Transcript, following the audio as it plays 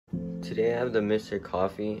today I have the Mr.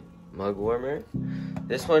 Coffee mug warmer.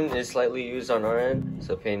 This one is slightly used on our end,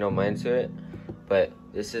 so pay no mind to it. But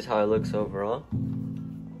this is how it looks overall.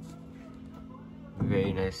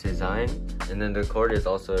 Very nice design. And then the cord is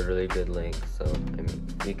also a really good length, so I mean,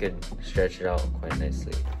 you could stretch it out quite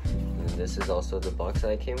nicely. And then this is also the box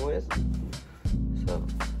that I came with. So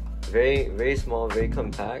very, very small, very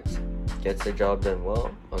compact. Gets the job done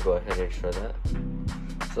well. I'll go ahead and show that.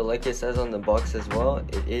 So like it says on the box as well,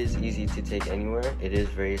 it is easy to take anywhere. It is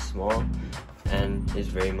very small and is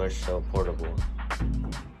very much so portable.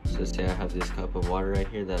 So say I have this cup of water right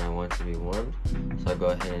here that I want to be warmed. So I'll go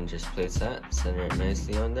ahead and just place that, center it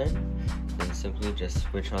nicely on there, and simply just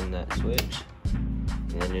switch on that switch.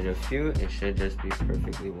 And in a few, it should just be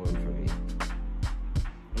perfectly warm for me.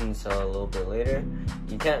 And so a little bit later,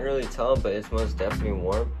 you can't really tell, but it's most definitely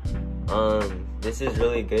warm. This is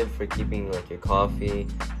really good for keeping like your coffee,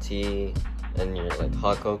 tea, and your like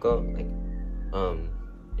hot cocoa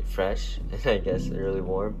like fresh and I guess really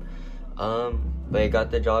warm. But it got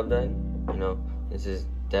the job done. You know, this is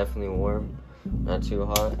definitely warm, not too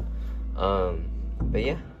hot. But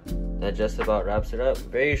yeah, that just about wraps it up.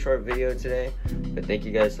 Very short video today, but thank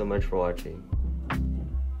you guys so much for watching.